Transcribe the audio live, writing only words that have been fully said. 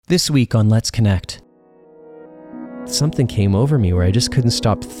This week on Let's Connect, something came over me where I just couldn't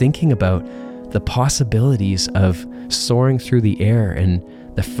stop thinking about the possibilities of soaring through the air and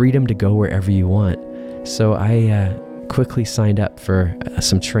the freedom to go wherever you want. So I quickly signed up for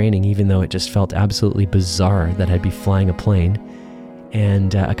some training, even though it just felt absolutely bizarre that I'd be flying a plane.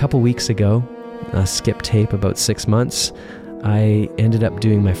 And a couple weeks ago, skip tape about 6 months, I ended up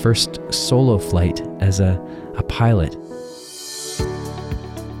doing my first solo flight as a pilot.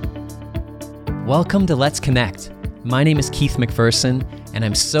 Welcome to Let's Connect. My name is Keith McPherson, and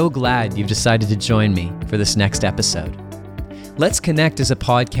I'm so glad you've decided to join me for this next episode. Let's Connect is a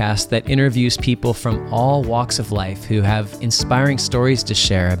podcast that interviews people from all walks of life who have inspiring stories to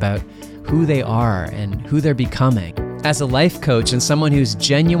share about who they are and who they're becoming. As a life coach and someone who's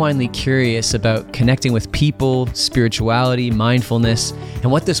genuinely curious about connecting with people, spirituality, mindfulness,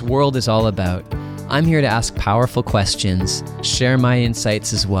 and what this world is all about, I'm here to ask powerful questions, share my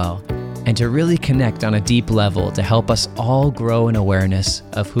insights as well, and to really connect on a deep level to help us all grow in awareness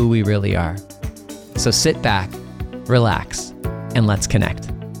of who we really are. So sit back, relax, and let's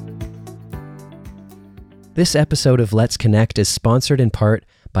connect. This episode of Let's Connect is sponsored in part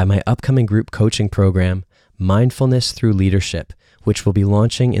by my upcoming group coaching program, Mindfulness Through Leadership, which will be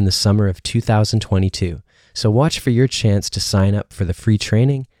launching in the summer of 2022. So watch for your chance to sign up for the free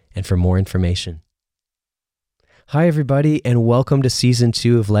training and for more information. Hi, everybody, and welcome to Season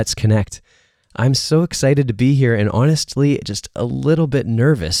 2 of Let's Connect. I'm so excited to be here and honestly just a little bit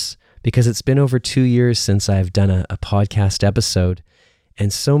nervous because it's been over 2 years since I've done a podcast episode,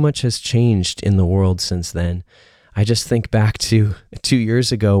 and so much has changed in the world since then. I just think back to 2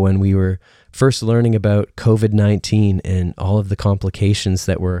 years ago when we were first learning about COVID-19 and all of the complications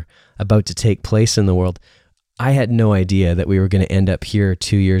that were about to take place in the world. I had no idea that we were going to end up here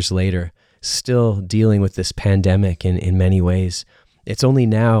 2 years later, still dealing with this pandemic in many ways. It's only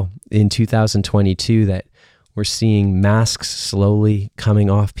now in 2022 that we're seeing masks slowly coming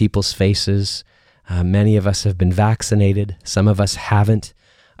off people's faces. Many of us have been vaccinated. Some of us haven't.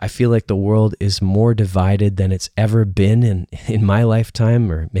 I feel like the world is more divided than it's ever been in my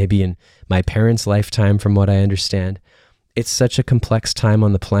lifetime, or maybe in my parents' lifetime, from what I understand. It's such a complex time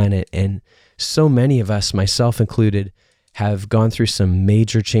on the planet, and so many of us, myself included, have gone through some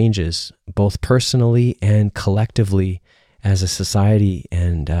major changes, both personally and collectively as a society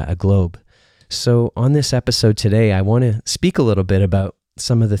and a globe. So on this episode today, I want to speak a little bit about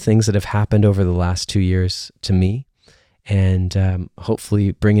some of the things that have happened over the last 2 years to me, and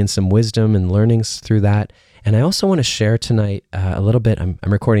hopefully bring in some wisdom and learnings through that. And I also want to share tonight a little bit. I'm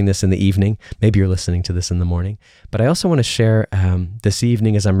recording this in the evening. Maybe you're listening to this in the morning. But I also want to share this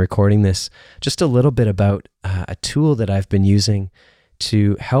evening as I'm recording this, just a little bit about a tool that I've been using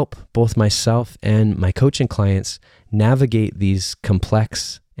to help both myself and my coaching clients navigate these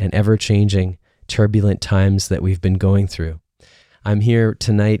complex and ever-changing, turbulent times that we've been going through. I'm here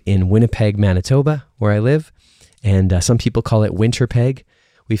tonight in Winnipeg, Manitoba, where I live, and some people call it Winterpeg.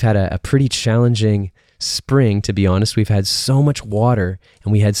 We've had a pretty challenging spring, to be honest. We've had so much water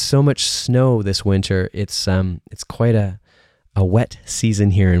and we had so much snow this winter. It's quite a wet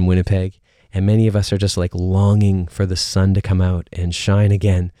season here in Winnipeg, and many of us are just like longing for the sun to come out and shine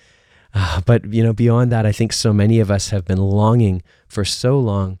again. But beyond that, I think so many of us have been longing for so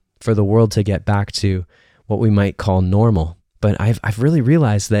long for the world to get back to what we might call normal. But I've really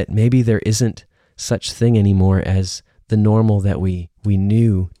realized that maybe there isn't such thing anymore as the normal that we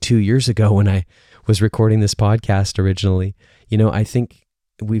knew 2 years ago when I was recording this podcast originally. I think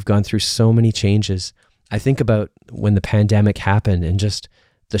we've gone through so many changes. I think about when the pandemic happened and just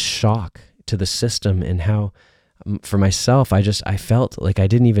the shock to the system, and how for myself, I felt like I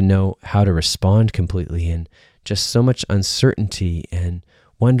didn't even know how to respond completely, and just so much uncertainty and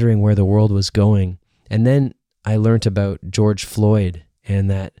wondering where the world was going. And then I learned about George Floyd and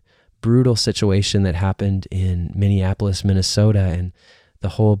that brutal situation that happened in Minneapolis, Minnesota, and the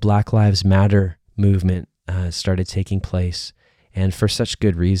whole Black Lives Matter movement started taking place, and for such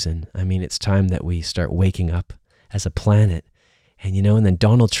good reason. I mean, it's time that we start waking up as a planet. And then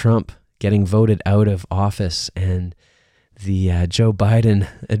Donald Trump getting voted out of office, and the Joe Biden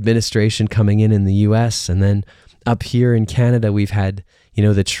administration coming in the US, and then up here in Canada, we've had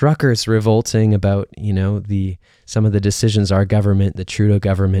the truckers revolting about some of the decisions our government, the Trudeau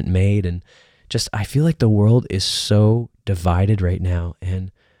government, made. And just, I feel like the world is so divided right now,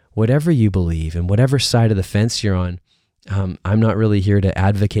 and whatever you believe and whatever side of the fence you're on, I'm not really here to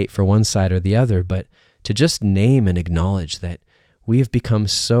advocate for one side or the other, but to just name and acknowledge that we have become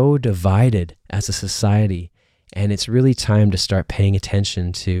so divided as a society, and it's really time to start paying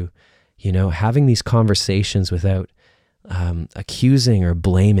attention to, having these conversations without accusing or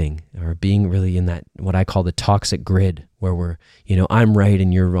blaming or being really in that, what I call the toxic grid, where we're, I'm right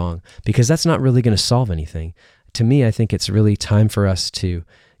and you're wrong, because that's not really going to solve anything. To me, I think it's really time for us to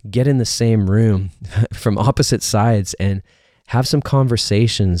get in the same room from opposite sides and have some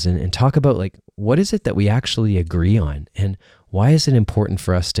conversations and talk about, like, what is it that we actually agree on, and why is it important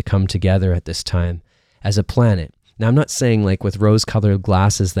for us to come together at this time as a planet? Now, I'm not saying, like, with rose-colored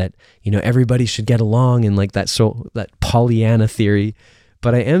glasses that, everybody should get along and like that Pollyanna theory,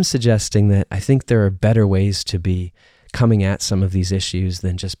 but I am suggesting that I think there are better ways to be coming at some of these issues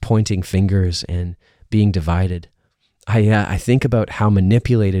than just pointing fingers and being divided. I think about how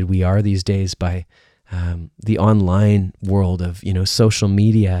manipulated we are these days by the online world of, social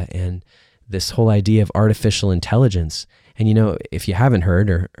media and this whole idea of artificial intelligence. And, if you haven't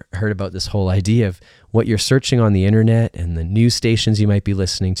heard about this whole idea of what you're searching on the internet and the news stations you might be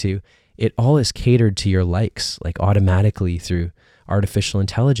listening to, it all is catered to your likes, like automatically through artificial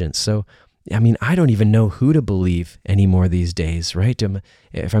intelligence. So, I don't even know who to believe anymore these days, right?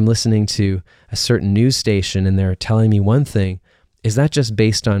 If I'm listening to a certain news station and they're telling me one thing, is that just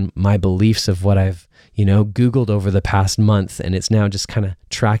based on my beliefs of what I've, Googled over the past month, and it's now just kind of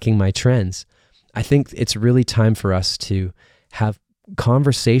tracking my trends? I think it's really time for us to have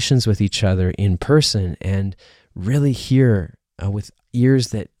conversations with each other in person and really hear with ears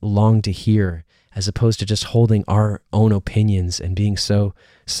that long to hear, as opposed to just holding our own opinions and being so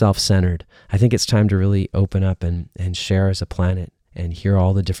self-centered. I think it's time to really open up and share as a planet and hear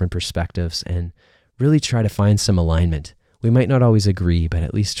all the different perspectives and really try to find some alignment. We might not always agree, but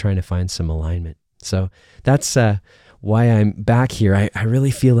at least trying to find some alignment. So that's why I'm back here. I really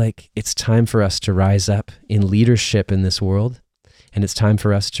feel like it's time for us to rise up in leadership in this world, and it's time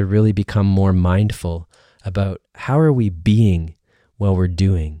for us to really become more mindful about how are we being while we're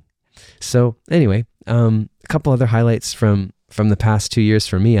doing. So anyway, a couple other highlights from the past 2 years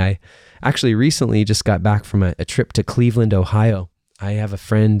for me. I actually recently just got back from a trip to Cleveland, Ohio. I have a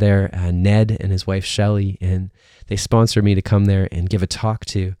friend there, Ned, and his wife Shelly, and they sponsored me to come there and give a talk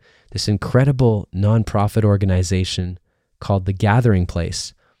to this incredible nonprofit organization called The Gathering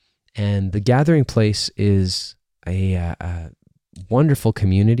Place. And The Gathering Place is a wonderful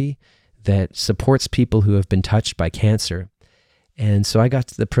community that supports people who have been touched by cancer. And so I got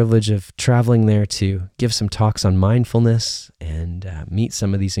the privilege of traveling there to give some talks on mindfulness and meet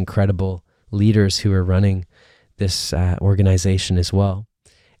some of these incredible leaders who are running this organization as well.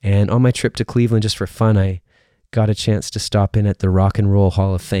 And on my trip to Cleveland, just for fun, I got a chance to stop in at the Rock and Roll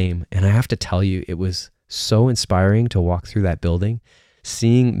Hall of Fame. And I have to tell you, it was so inspiring to walk through that building,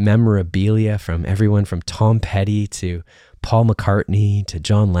 seeing memorabilia from everyone from Tom Petty to Paul McCartney to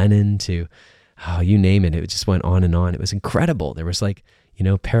John Lennon to, you name it. It just went on and on. It was incredible. There was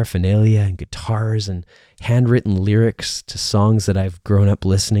paraphernalia and guitars and handwritten lyrics to songs that I've grown up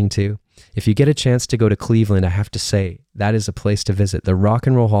listening to. If you get a chance to go to Cleveland, I have to say that is a place to visit. The Rock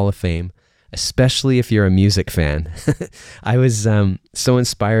and Roll Hall of Fame, especially if you're a music fan. I was so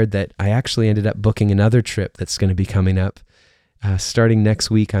inspired that I actually ended up booking another trip that's going to be coming up. Starting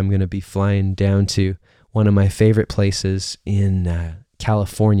next week, I'm going to be flying down to one of my favorite places in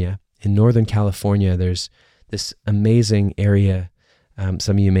California. In Northern California, there's this amazing area.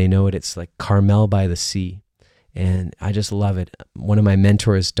 Some of you may know it. It's like Carmel by the Sea. And I just love it. One of my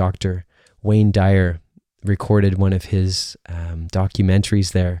mentors, Dr. Wayne Dyer, recorded one of his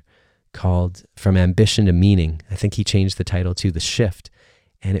documentaries there called From Ambition to Meaning. I think he changed the title to The Shift.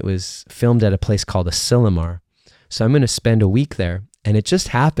 And it was filmed at a place called Asilomar. So I'm going to spend a week there. And it just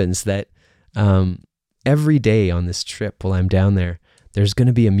happens that every day on this trip while I'm down there, there's going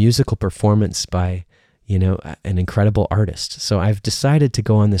to be a musical performance by, an incredible artist. So I've decided to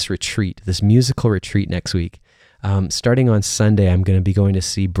go on this retreat, this musical retreat next week. Starting on Sunday, I'm going to be going to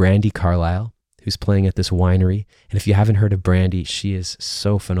see Brandi Carlile, who's playing at this winery. And if you haven't heard of Brandi, she is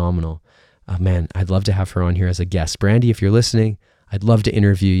so phenomenal. Man, I'd love to have her on here as a guest. Brandi, if you're listening, I'd love to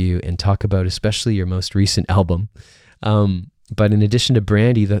interview you and talk about especially your most recent album. But in addition to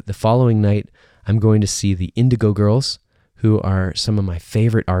Brandi, the following night, I'm going to see the Indigo Girls, who are some of my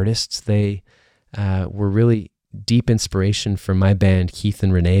favorite artists. They were really deep inspiration for my band, Keith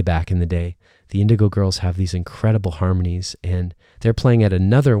and Renee, back in the day. The Indigo Girls have these incredible harmonies, and they're playing at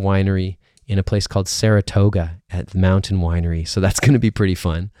another winery in a place called Saratoga at the Mountain Winery. So that's going to be pretty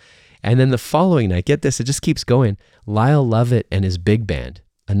fun. And then the following night, get this, it just keeps going. Lyle Lovett and his big band,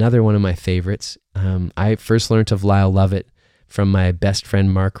 another one of my favorites. I first learned of Lyle Lovett from my best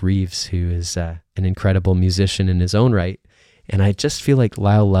friend, Mark Reeves, who is an incredible musician in his own right. And I just feel like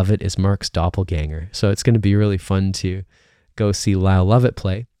Lyle Lovett is Mark's doppelganger. So it's going to be really fun to go see Lyle Lovett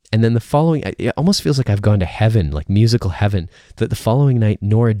play. And then the following, it almost feels like I've gone to heaven, like musical heaven, that the following night,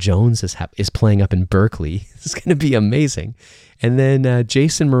 Norah Jones is playing up in Berkeley. It's going to be amazing. And then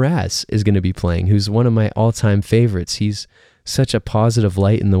Jason Mraz is going to be playing, who's one of my all-time favorites. He's such a positive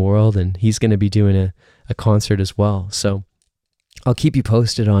light in the world, and he's going to be doing a concert as well. So I'll keep you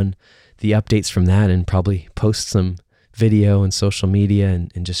posted on the updates from that, and probably post some video and social media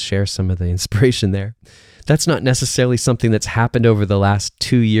and just share some of the inspiration there. That's not necessarily something that's happened over the last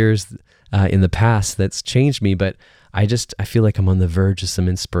 2 years in the past that's changed me, but I feel like I'm on the verge of some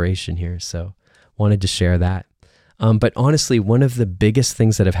inspiration here. So wanted to share that. But honestly, one of the biggest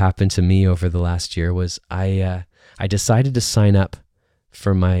things that have happened to me over the last year was I decided to sign up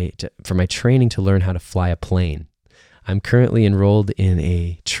for my training to learn how to fly a plane. I'm currently enrolled in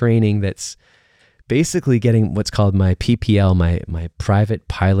a training that's basically getting what's called my PPL, my private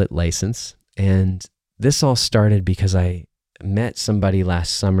pilot license. And this all started because I met somebody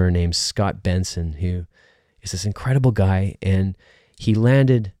last summer named Scott Benson, who is this incredible guy. And he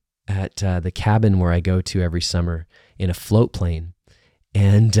landed at the cabin where I go to every summer in a float plane.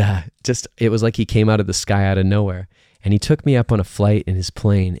 And it was like he came out of the sky out of nowhere. And he took me up on a flight in his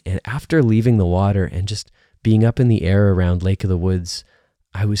plane. And after leaving the water and just being up in the air around Lake of the Woods,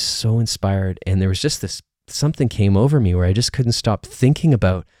 I was so inspired. And there was just something came over me where I just couldn't stop thinking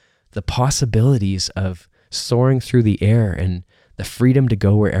about the possibilities of soaring through the air and the freedom to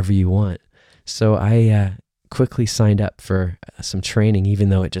go wherever you want. So I quickly signed up for some training, even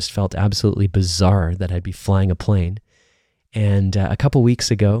though it just felt absolutely bizarre that I'd be flying a plane. And a couple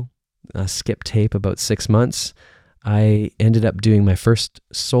weeks ago, skip tape about 6 months, I ended up doing my first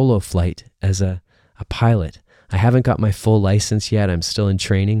solo flight as a pilot. I haven't got my full license yet. I'm still in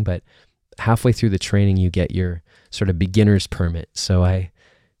training, but halfway through the training, you get your sort of beginner's permit. So I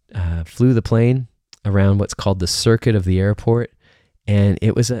flew the plane around what's called the circuit of the airport, and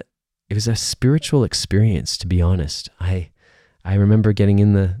it was a spiritual experience, to be honest. I remember getting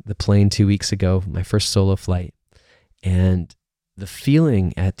in the plane 2 weeks ago, my first solo flight, and the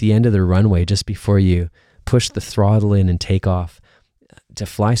feeling at the end of the runway, just before you push the throttle in and take off, to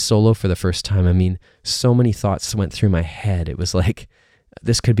fly solo for the first time. I mean, so many thoughts went through my head. It was like,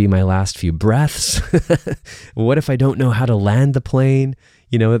 this could be my last few breaths. What if I don't know how to land the plane?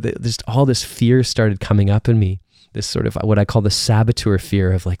 You know, just all this fear started coming up in me. This sort of what I call the saboteur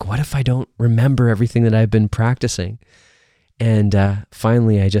fear of like, what if I don't remember everything that I've been practicing? And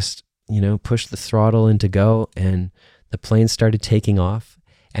finally, I just, pushed the throttle in to go, and the plane started taking off.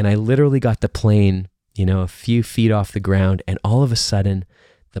 And I literally got the plane, a few feet off the ground, and all of a sudden,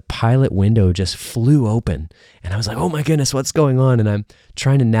 the pilot window just flew open. And I was like, oh my goodness, what's going on? And I'm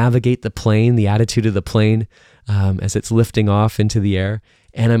trying to navigate the plane, the attitude of the plane as it's lifting off into the air.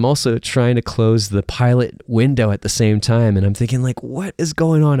 And I'm also trying to close the pilot window at the same time. And I'm thinking, like, what is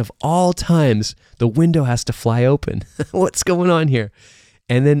going on? Of all times, the window has to fly open. What's going on here?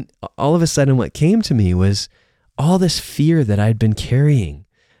 And then all of a sudden, what came to me was all this fear that I'd been carrying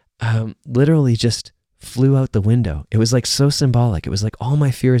literally just flew out the window. It was like so symbolic. It was like all my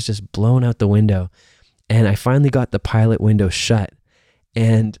fears just blown out the window. And I finally got the pilot window shut.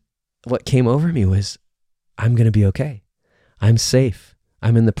 And what came over me was, I'm going to be okay. I'm safe.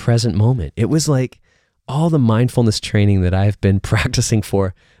 I'm in the present moment. It was like all the mindfulness training that I've been practicing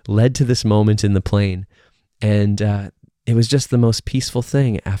for led to this moment in the plane. And it was just the most peaceful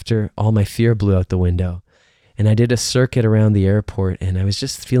thing after all my fear blew out the window. And I did a circuit around the airport, and I was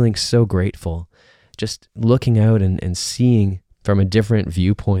just feeling so grateful, just looking out and seeing from a different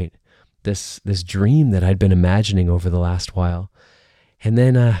viewpoint this dream that I'd been imagining over the last while. And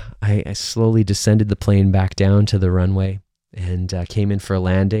then I slowly descended the plane back down to the runway and came in for a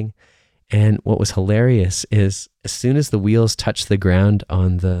landing. And what was hilarious is as soon as the wheels touched the ground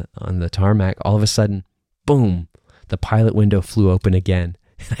on the tarmac, all of a sudden, boom, the pilot window flew open again.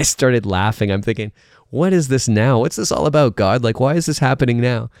 And I started laughing. I'm thinking, what is this now? What's this all about, God? Like, why is this happening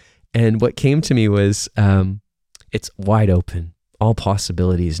now? And what came to me was, it's wide open, all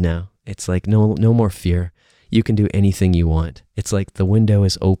possibilities now. It's like no more fear. You can do anything you want. It's like the window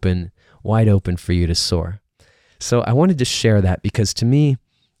is open, wide open for you to soar. So I wanted to share that because to me,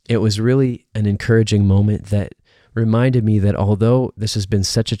 it was really an encouraging moment that reminded me that although this has been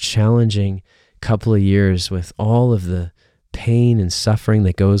such a challenging couple of years with all of the pain and suffering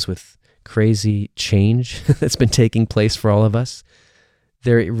that goes with crazy change that's been taking place for all of us,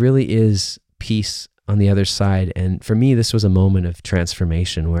 there really is peace on the other side. And for me, this was a moment of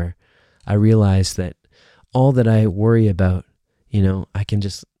transformation where I realized that all that I worry about, I can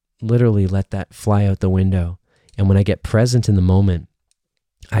just literally let that fly out the window. And when I get present in the moment,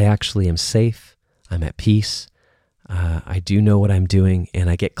 I actually am safe. I'm at peace. I do know what I'm doing, and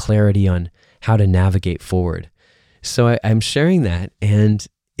I get clarity on how to navigate forward. So I'm sharing that, and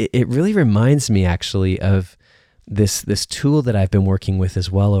it really reminds me actually of this tool that I've been working with as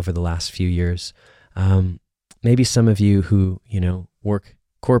well over the last few years. Maybe some of you who, work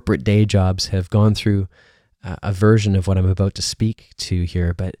corporate day jobs have gone through a version of what I'm about to speak to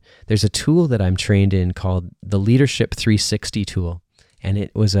here, but there's a tool that I'm trained in called the Leadership 360 tool. And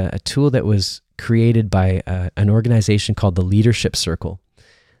it was a tool that was created by an organization called the Leadership Circle.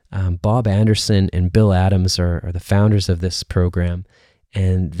 Bob Anderson and Bill Adams are the founders of this program,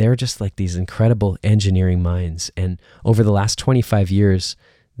 and they're just like these incredible engineering minds. And over the last 25 years,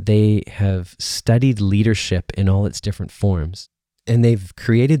 they have studied leadership in all its different forms. And they've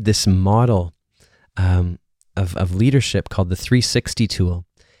created this model of leadership called the 360 tool.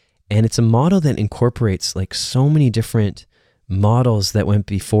 And it's a model that incorporates like so many different models that went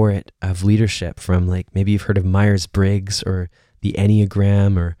before it of leadership, from like, maybe you've heard of Myers-Briggs or the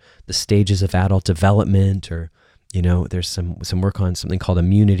Enneagram or the stages of adult development, or, there's some work on something called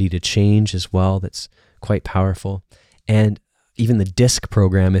immunity to change as well that's quite powerful. And even the DISC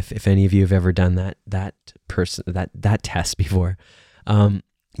program, if any of you have ever done that test before.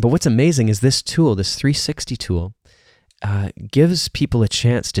 But what's amazing is this tool, this 360 tool, gives people a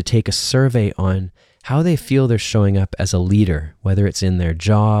chance to take a survey on how they feel they're showing up as a leader, whether it's in their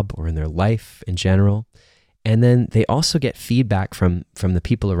job or in their life in general. And then they also get feedback from the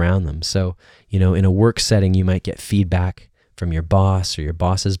people around them. So, in a work setting, you might get feedback from your boss or your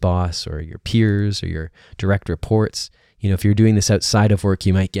boss's boss or your peers or your direct reports. If you're doing this outside of work,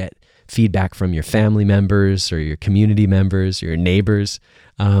 you might get feedback from your family members or your community members or your neighbors.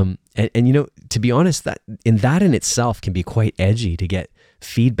 And to be honest, that in itself can be quite edgy to get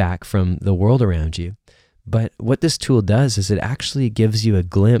feedback from the world around you. But what this tool does is it actually gives you a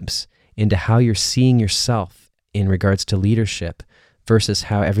glimpse into how you're seeing yourself in regards to leadership versus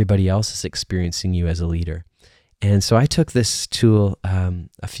how everybody else is experiencing you as a leader. And so I took this tool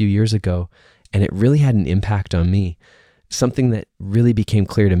a few years ago, and it really had an impact on me. Something that really became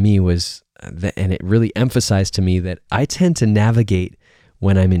clear to me was that, and it really emphasized to me that I tend to navigate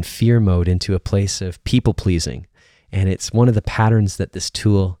when I'm in fear mode into a place of people pleasing. And it's one of the patterns that this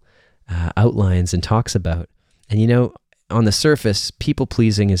tool outlines and talks about. And on the surface, people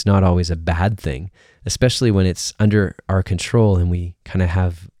pleasing is not always a bad thing, especially when it's under our control and we kind of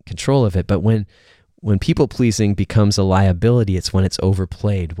have control of it. But when people pleasing becomes a liability, it's when it's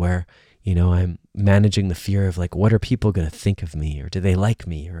overplayed, where, I'm managing the fear of like, what are people going to think of me? Or do they like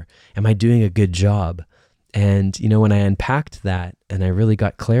me? Or am I doing a good job? And, when I unpacked that and I really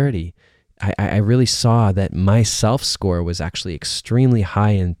got clarity, I really saw that my self-score was actually extremely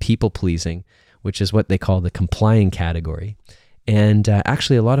high in people-pleasing, which is what they call the complying category. And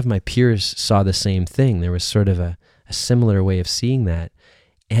actually, a lot of my peers saw the same thing. There was sort of a similar way of seeing that.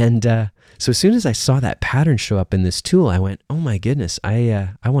 And so as soon as I saw that pattern show up in this tool, I went, oh my goodness,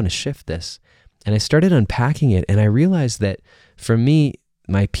 I want to shift this. And I started unpacking it, and I realized that for me,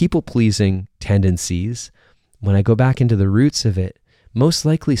 my people-pleasing tendencies, when I go back into the roots of it, most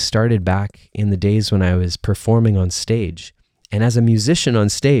likely started back in the days when I was performing on stage. And as a musician on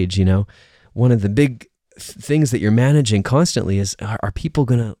stage, one of the big things that you're managing constantly is, are people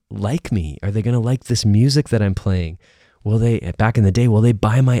going to like me? Are they going to like this music that I'm playing? Back in the day, will they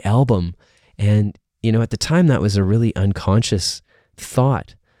buy my album? And, at the time that was a really unconscious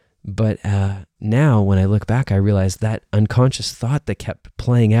thought. But now when I look back, I realize that unconscious thought that kept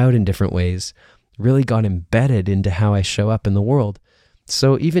playing out in different ways really got embedded into how I show up in the world.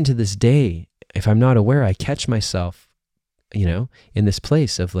 So even to this day, if I'm not aware, I catch myself, in this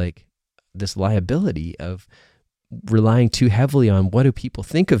place of like this liability of relying too heavily on what do people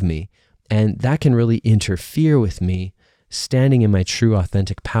think of me. And that can really interfere with me standing in my true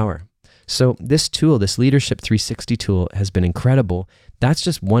authentic power. So this tool, this Leadership 360 tool, has been incredible. That's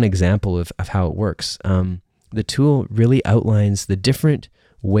just one example of how it works. The tool really outlines the different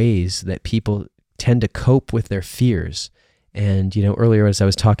ways that people tend to cope with their fears. And, earlier as I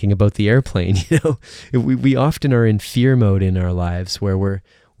was talking about the airplane, we often are in fear mode in our lives where we're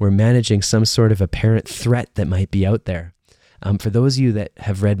managing some sort of apparent threat that might be out there. For those of you that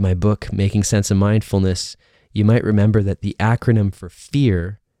have read my book, Making Sense of Mindfulness, you might remember that the acronym for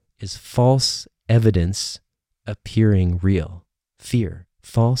fear is false evidence appearing real. Fear,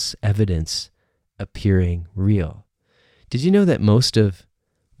 false evidence appearing real. Did you know that most of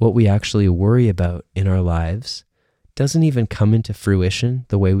what we actually worry about in our lives doesn't even come into fruition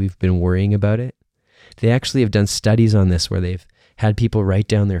the way we've been worrying about it? They actually have done studies on this where they've had people write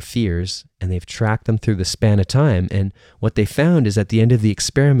down their fears and they've tracked them through the span of time. And what they found is at the end of the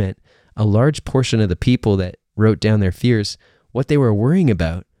experiment, a large portion of the people that wrote down their fears, what they were worrying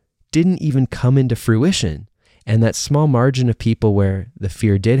about didn't even come into fruition. And that small margin of people where the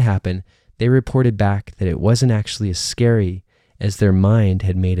fear did happen, they reported back that it wasn't actually as scary as their mind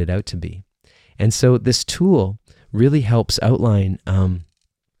had made it out to be. And so this tool really helps outline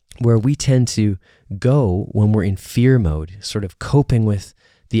where we tend to go when we're in fear mode, sort of coping with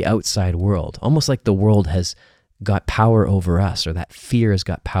the outside world, almost like the world has got power over us, or that fear has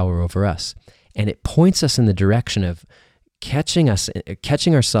got power over us. And it points us in the direction of catching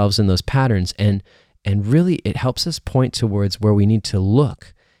ourselves in those patterns, and really it helps us point towards where we need to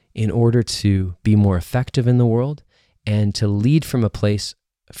look in order to be more effective in the world and to lead from a place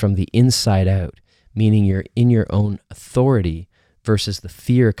from the inside out, meaning you're in your own authority versus the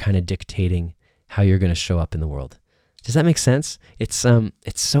fear kind of dictating how you're going to show up in the world. Does that make sense? It's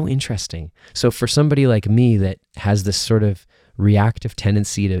so interesting. So for somebody like me that has this sort of reactive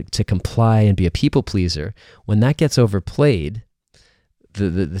tendency to comply and be a people pleaser, when that gets overplayed,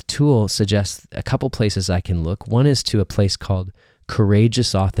 the tool suggests a couple places I can look. One is to a place called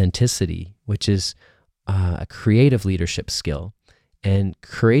courageous authenticity, which is a creative leadership skill. And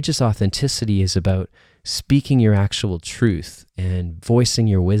courageous authenticity is about speaking your actual truth and voicing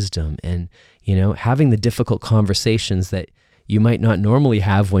your wisdom and, having the difficult conversations that you might not normally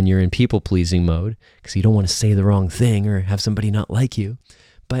have when you're in people-pleasing mode because you don't want to say the wrong thing or have somebody not like you.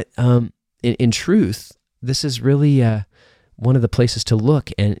 But in truth, this is really one of the places to look.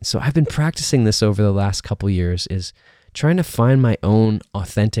 And so I've been practicing this over the last couple years, is trying to find my own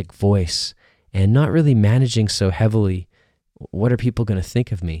authentic voice and not really managing so heavily, what are people going to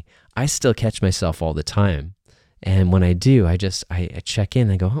think of me? I still catch myself all the time. And when I do, I check in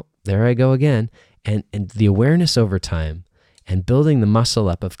and I go, oh, there I go again. And the awareness over time and building the muscle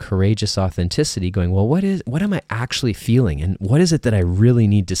up of courageous authenticity, going, well, what am I actually feeling? And what is it that I really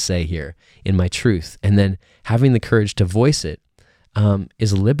need to say here in my truth? And then having the courage to voice it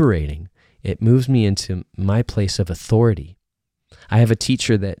is liberating. It moves me into my place of authority. I have a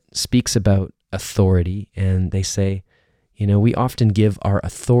teacher that speaks about authority, and they say, we often give our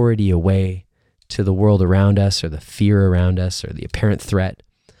authority away to the world around us or the fear around us or the apparent threat.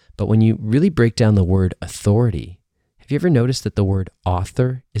 But when you really break down the word authority, have you ever noticed that the word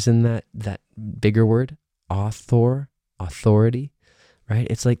author is in that bigger word? Authority, right?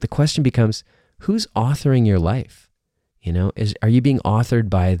 It's like the question becomes, who's authoring your life? Are you being authored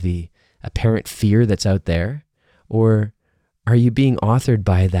by the apparent fear that's out there? Or are you being authored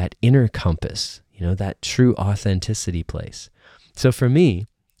by that inner compass, that true authenticity place? So for me,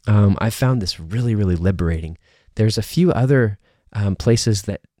 I found this really, really liberating. There's a few other places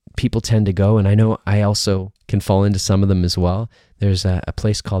that people tend to go, and I know I also can fall into some of them as well. There's a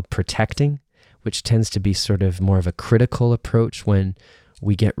place called protecting, which tends to be sort of more of a critical approach when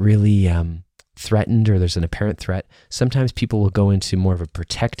we get really threatened or there's an apparent threat. Sometimes people will go into more of a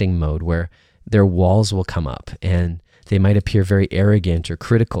protecting mode where their walls will come up and they might appear very arrogant or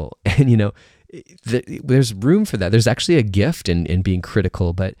critical. And, there's room for that. There's actually a gift in being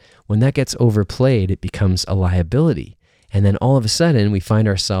critical, but when that gets overplayed, it becomes a liability. And then all of a sudden we find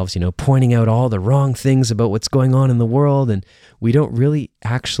ourselves, pointing out all the wrong things about what's going on in the world. And we don't really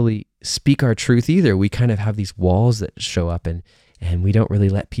actually speak our truth either. We kind of have these walls that show up and we don't really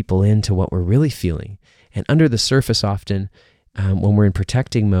let people into what we're really feeling. And under the surface often, when we're in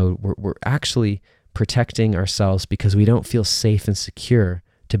protecting mode, we're actually protecting ourselves because we don't feel safe and secure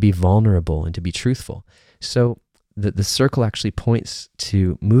to be vulnerable and to be truthful. So the circle actually points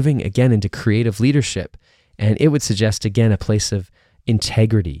to moving again into creative leadership. And it would suggest, again, a place of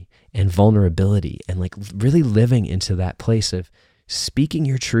integrity and vulnerability and like really living into that place of speaking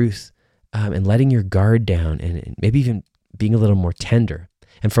your truth and letting your guard down and maybe even being a little more tender.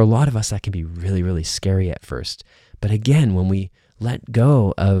 And for a lot of us, that can be really, really scary at first. But again, when we let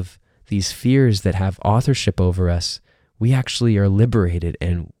go of these fears that have authorship over us, we actually are liberated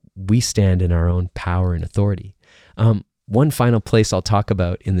and we stand in our own power and authority. One final place I'll talk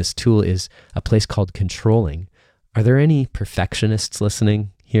about in this tool is a place called controlling. Are there any perfectionists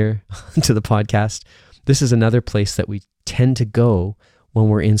listening here to the podcast? This is another place that we tend to go when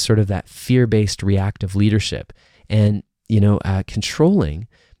we're in sort of that fear-based reactive leadership. And, controlling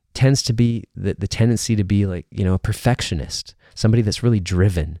tends to be the tendency to be like, a perfectionist, somebody that's really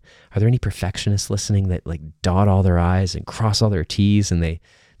driven. Are there any perfectionists listening that like dot all their I's and cross all their T's and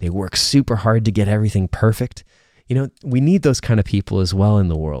they work super hard to get everything perfect? We need those kind of people as well in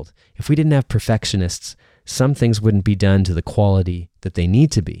the world. If we didn't have perfectionists, some things wouldn't be done to the quality that they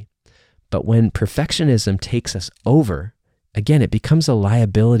need to be. But when perfectionism takes us over, again, it becomes a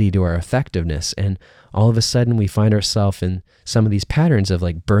liability to our effectiveness. And all of a sudden we find ourselves in some of these patterns of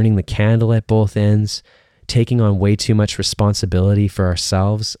like burning the candle at both ends, taking on way too much responsibility for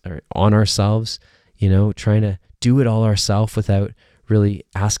ourselves or on ourselves, trying to do it all ourselves without really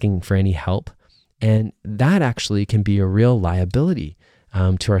asking for any help. And that actually can be a real liability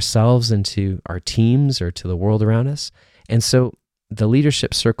to ourselves and to our teams or to the world around us. And so the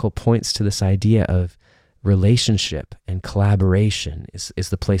leadership circle points to this idea of relationship and collaboration is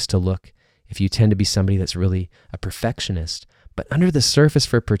the place to look if you tend to be somebody that's really a perfectionist. But under the surface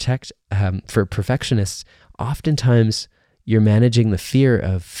for perfectionists, oftentimes you're managing the fear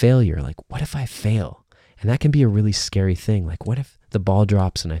of failure. Like, what if I fail? And that can be a really scary thing. Like, what if the ball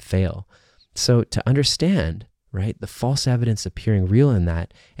drops and I fail? So to understand, right, the false evidence appearing real in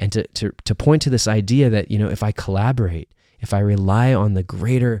that, and to point to this idea that, if I collaborate, if I rely on the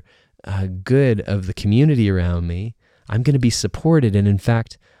greater good of the community around me, I'm going to be supported. And in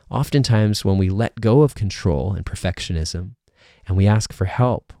fact, oftentimes when we let go of control and perfectionism and we ask for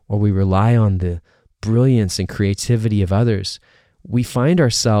help, or we rely on the brilliance and creativity of others, we find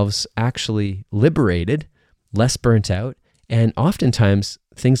ourselves actually liberated, less burnt out, and oftentimes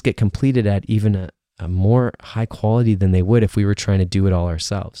things get completed at even a more high quality than they would if we were trying to do it all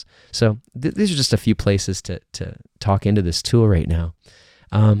ourselves. So these are just a few places to talk into this tool right now.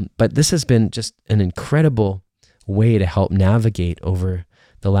 But this has been just an incredible way to help navigate over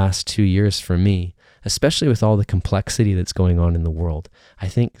the last 2 years for me, especially with all the complexity that's going on in the world. I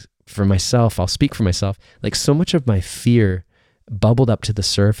think for myself, I'll speak for myself, like so much of my fear bubbled up to the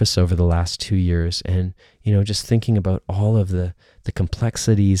surface over the last 2 years. And, just thinking about all of the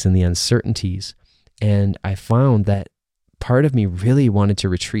complexities and the uncertainties. And I found that part of me really wanted to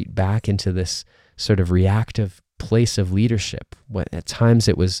retreat back into this sort of reactive place of leadership. At times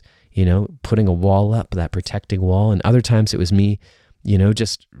it was, putting a wall up, that protecting wall. And other times it was me,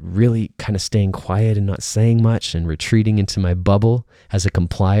 just really kind of staying quiet and not saying much and retreating into my bubble as a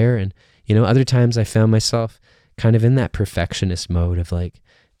complier. And, other times I found myself kind of in that perfectionist mode of like,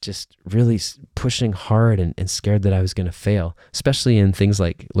 just really pushing hard and scared that I was going to fail, especially in things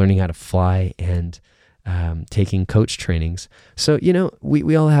like learning how to fly and taking coach trainings. So,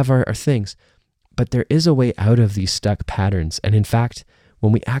 we all have our things, but there is a way out of these stuck patterns. And in fact,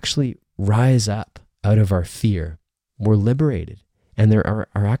 when we actually rise up out of our fear, we're liberated. And there are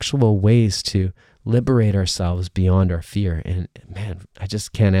actual ways to liberate ourselves beyond our fear. And man, I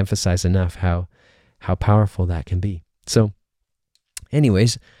just can't emphasize enough how powerful that can be. So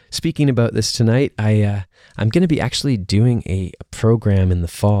anyways, speaking about this tonight, I'm going to be actually doing a program in the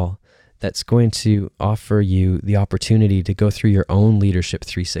fall that's going to offer you the opportunity to go through your own Leadership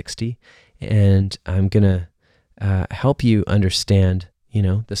 360. And I'm going to help you understand,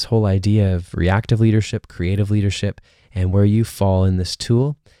 this whole idea of reactive leadership, creative leadership, and where you fall in this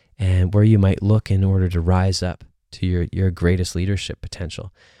tool and where you might look in order to rise up to your greatest leadership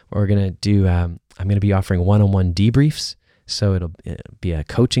potential. We're going to do, I'm going to be offering one-on-one debriefs. So it'll be a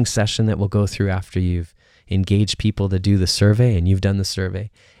coaching session that we'll go through after you've engaged people to do the survey and you've done the survey.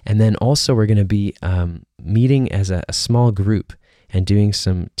 And then also we're going to be meeting as a small group and doing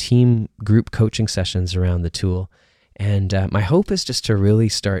some team group coaching sessions around the tool. And my hope is just to really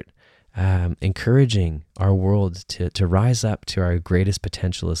start encouraging our world to rise up to our greatest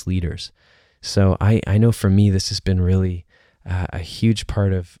potential as leaders. So I know for me, this has been really a huge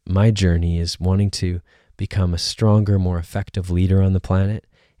part of my journey, is wanting to become a stronger, more effective leader on the planet,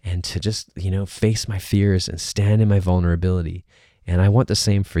 and to just, face my fears and stand in my vulnerability. And I want the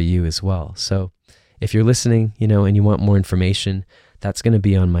same for you as well. So if you're listening, and you want more information, that's going to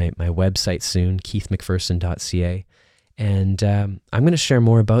be on my website soon, keithmcpherson.ca. And I'm going to share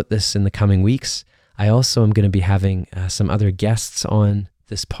more about this in the coming weeks. I also am going to be having some other guests on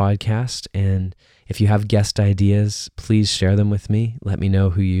this podcast. And if you have guest ideas, please share them with me. Let me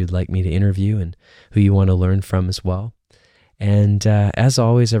know who you'd like me to interview and who you want to learn from as well. And as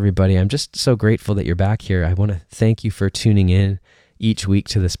always, everybody, I'm just so grateful that you're back here. I want to thank you for tuning in each week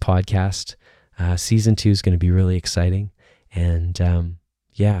to this podcast. Season 2 is going to be really exciting. And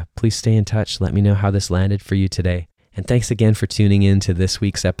please stay in touch. Let me know how this landed for you today. And thanks again for tuning in to this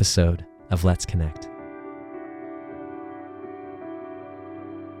week's episode of Let's Connect.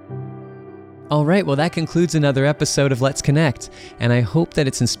 All right, well, that concludes another episode of Let's Connect, and I hope that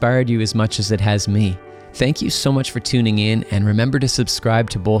it's inspired you as much as it has me. Thank you so much for tuning in, and remember to subscribe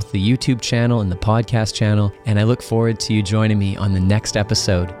to both the YouTube channel and the podcast channel, and I look forward to you joining me on the next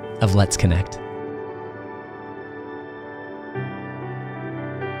episode of Let's Connect.